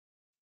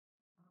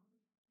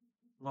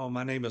Hello,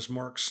 my name is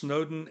Mark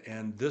Snowden,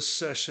 and this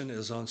session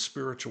is on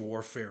spiritual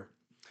warfare.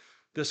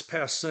 This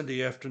past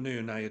Sunday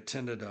afternoon, I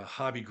attended a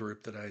hobby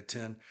group that I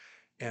attend,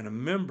 and a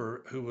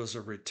member who was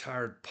a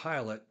retired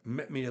pilot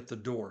met me at the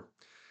door.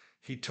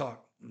 He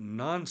talked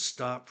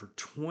nonstop for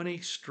 20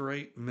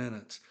 straight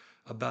minutes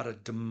about a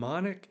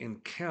demonic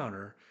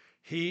encounter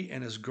he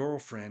and his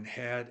girlfriend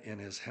had in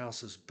his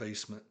house's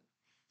basement.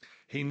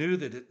 He knew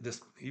that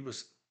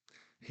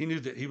he knew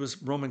that he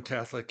was Roman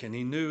Catholic, and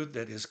he knew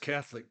that his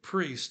Catholic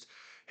priest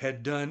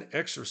had done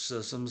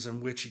exorcisms in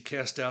which he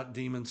cast out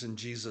demons in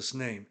Jesus'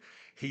 name.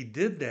 He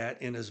did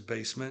that in his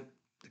basement,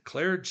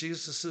 declared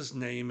Jesus'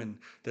 name and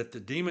that the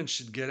demons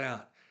should get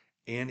out.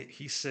 And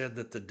he said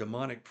that the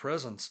demonic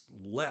presence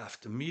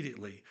left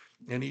immediately.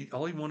 And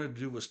all he wanted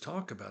to do was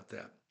talk about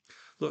that.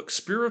 Look,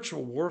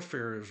 spiritual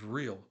warfare is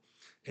real,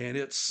 and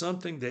it's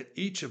something that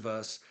each of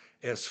us,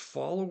 as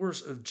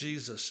followers of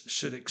Jesus,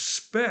 should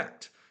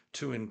expect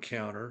to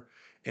encounter,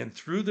 and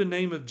through the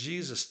name of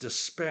Jesus,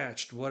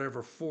 dispatched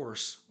whatever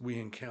force we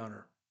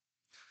encounter.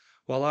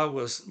 While I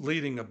was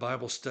leading a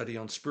Bible study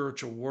on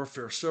spiritual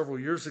warfare several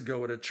years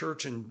ago at a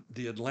church in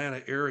the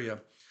Atlanta area,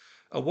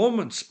 a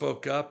woman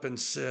spoke up and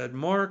said,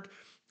 "Mark,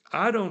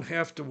 I don't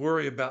have to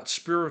worry about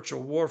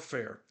spiritual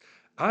warfare.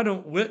 I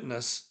don't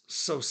witness,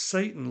 so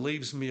Satan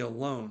leaves me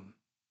alone."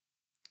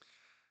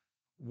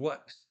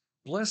 What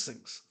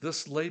blessings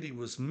this lady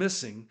was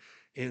missing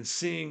in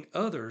seeing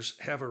others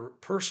have a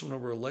personal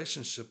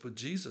relationship with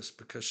Jesus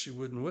because she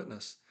wouldn't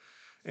witness.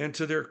 And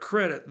to their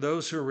credit,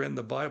 those who were in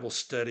the Bible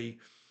study,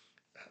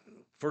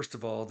 first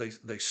of all,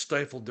 they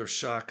stifled their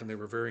shock and they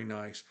were very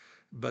nice,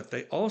 but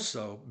they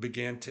also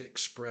began to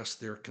express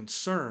their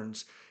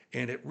concerns.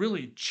 And it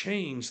really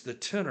changed the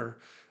tenor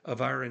of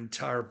our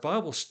entire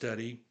Bible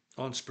study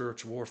on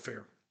spiritual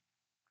warfare.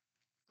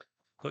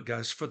 Look,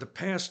 guys, for the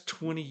past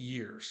 20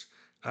 years,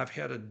 I've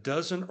had a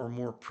dozen or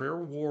more prayer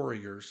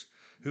warriors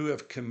who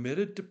have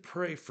committed to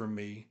pray for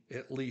me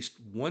at least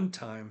one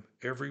time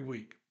every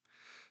week.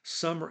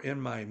 Some are in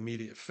my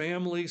immediate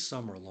family,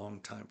 some are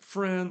longtime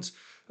friends,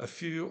 a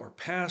few are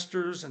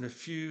pastors, and a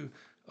few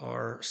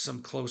are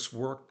some close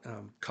work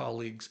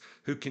colleagues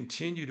who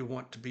continue to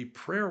want to be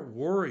prayer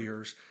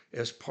warriors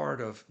as part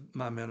of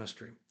my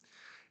ministry.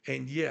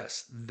 And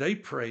yes, they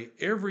pray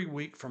every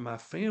week for my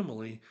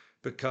family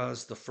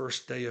because the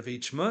first day of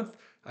each month,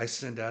 I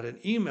send out an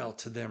email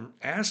to them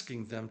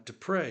asking them to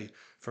pray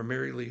for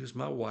Mary Lee, who's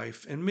my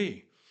wife, and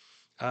me.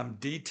 I'm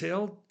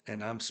detailed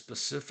and I'm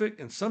specific,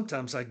 and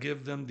sometimes I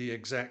give them the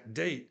exact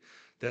date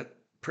that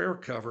prayer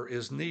cover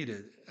is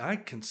needed. I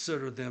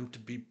consider them to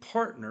be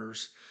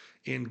partners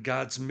in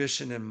God's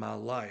mission in my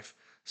life.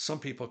 Some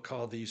people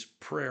call these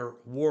prayer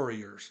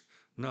warriors,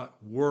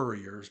 not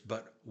worriers,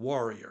 but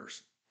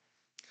warriors.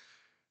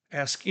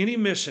 Ask any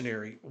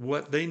missionary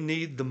what they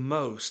need the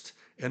most,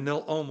 and they'll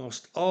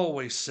almost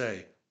always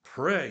say,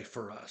 "Pray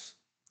for us."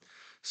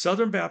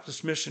 Southern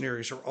Baptist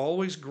missionaries are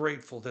always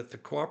grateful that the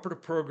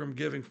cooperative program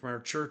giving from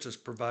our churches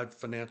provides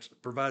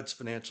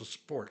financial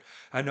support.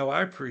 I know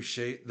I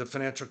appreciate the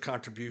financial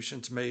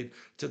contributions made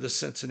to the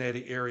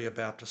Cincinnati Area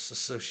Baptist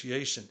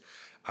Association.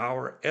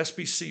 Our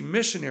SBC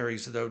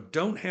missionaries, though,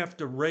 don't have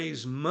to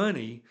raise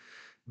money,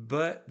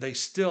 but they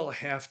still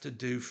have to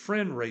do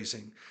friend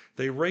raising.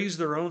 They raise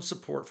their own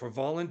support for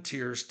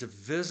volunteers to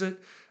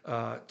visit,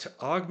 to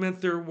augment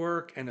their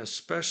work, and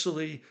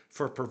especially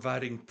for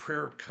providing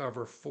prayer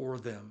cover for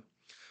them.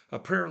 A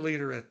prayer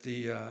leader at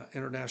the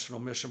International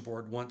Mission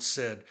Board once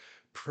said,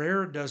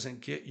 "Prayer doesn't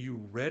get you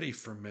ready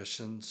for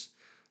missions,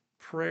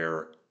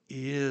 prayer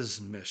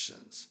is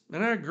missions."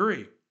 And I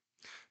agree.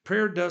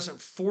 Prayer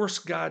doesn't force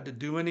God to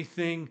do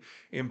anything,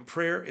 and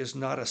prayer is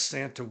not a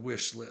Santa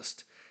wish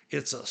list.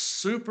 It's a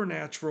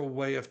supernatural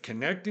way of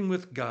connecting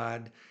with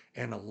God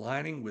and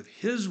aligning with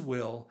His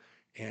will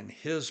and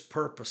His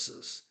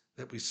purposes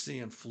that we see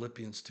in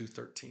Philippians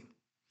 2:13.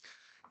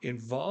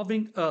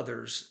 Involving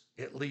others,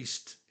 at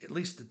least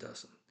a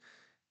dozen,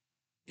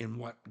 in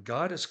what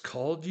God has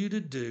called you to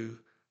do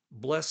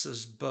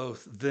blesses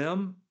both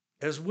them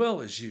as well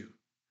as you.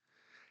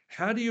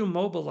 How do you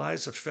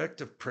mobilize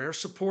effective prayer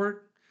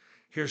support?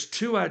 Here's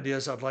two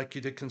ideas I'd like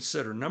you to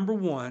consider. Number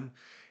one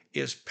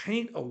is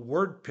paint a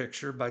word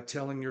picture by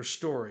telling your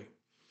story.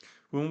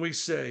 When we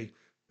say,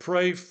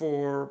 "Pray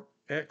for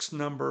X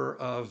number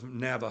of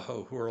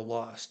Navajo who are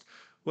lost,"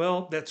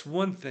 well, that's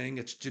one thing.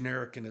 It's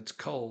generic and it's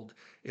cold.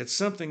 It's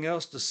something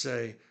else to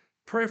say,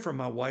 "Pray for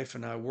my wife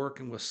and I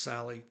working with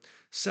Sally.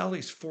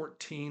 Sally's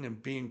 14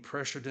 and being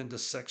pressured into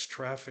sex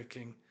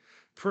trafficking.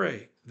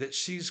 Pray that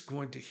she's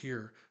going to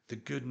hear the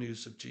good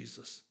news of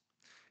Jesus."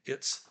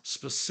 It's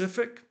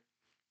specific,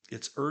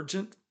 it's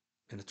urgent,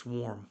 and it's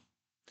warm.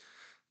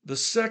 The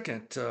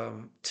second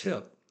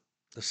tip,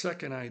 the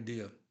second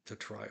idea to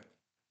try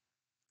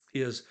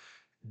is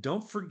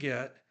don't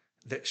forget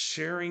that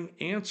sharing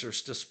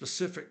answers to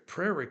specific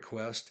prayer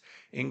requests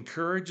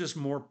encourages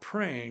more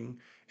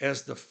praying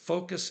as the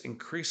focus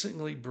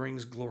increasingly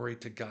brings glory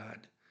to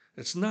God.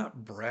 It's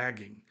not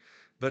bragging,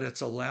 but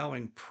it's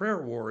allowing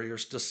prayer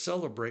warriors to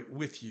celebrate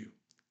with you.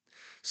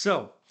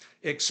 So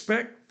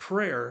expect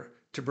prayer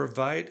to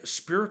provide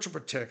spiritual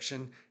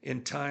protection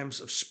in times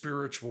of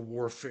spiritual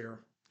warfare.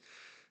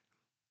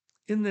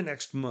 In the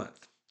next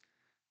month,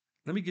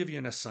 let me give you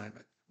an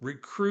assignment.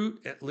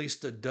 Recruit at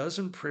least a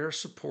dozen prayer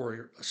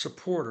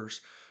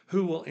supporters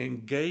who will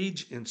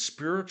engage in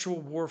spiritual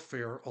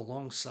warfare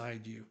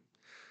alongside you.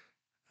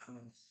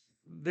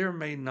 There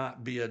may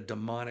not be a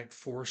demonic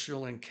force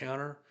you'll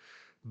encounter,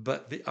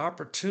 but the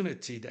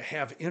opportunity to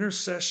have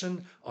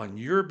intercession on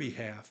your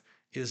behalf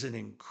is an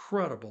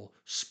incredible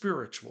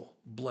spiritual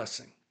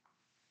blessing.